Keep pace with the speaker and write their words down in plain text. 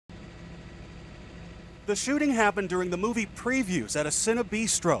The shooting happened during the movie previews at a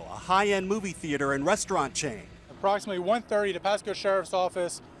Cinebistro, a high-end movie theater and restaurant chain. Approximately 1:30, the Pasco Sheriff's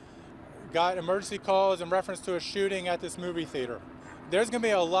Office got emergency calls in reference to a shooting at this movie theater. There's going to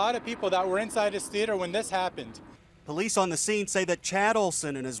be a lot of people that were inside this theater when this happened. Police on the scene say that Chad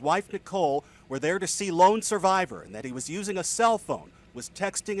Oulson and his wife Nicole were there to see lone survivor and that he was using a cell phone, was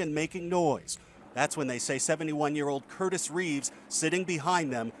texting and making noise. That's when they say 71-year-old Curtis Reeves, sitting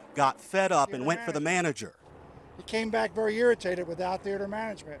behind them, got fed up and went for the manager. He came back very irritated with our theater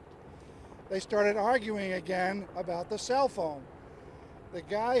management. They started arguing again about the cell phone. The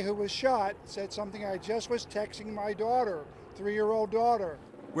guy who was shot said something, "I just was texting my daughter, 3-year-old daughter."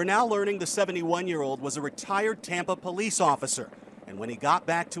 We're now learning the 71-year-old was a retired Tampa police officer. And when he got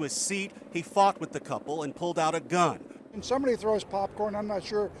back to his seat, he fought with the couple and pulled out a gun. And somebody throws popcorn, I'm not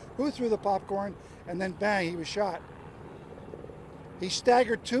sure who threw the popcorn, and then bang, he was shot. He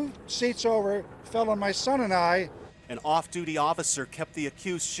staggered 2 seats over, fell on my son and I. An off-duty officer kept the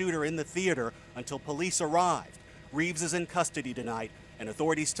accused shooter in the theater until police arrived. Reeves is in custody tonight, and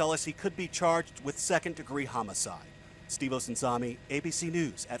authorities tell us he could be charged with second-degree homicide. Steve Osunsami, ABC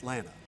News, Atlanta.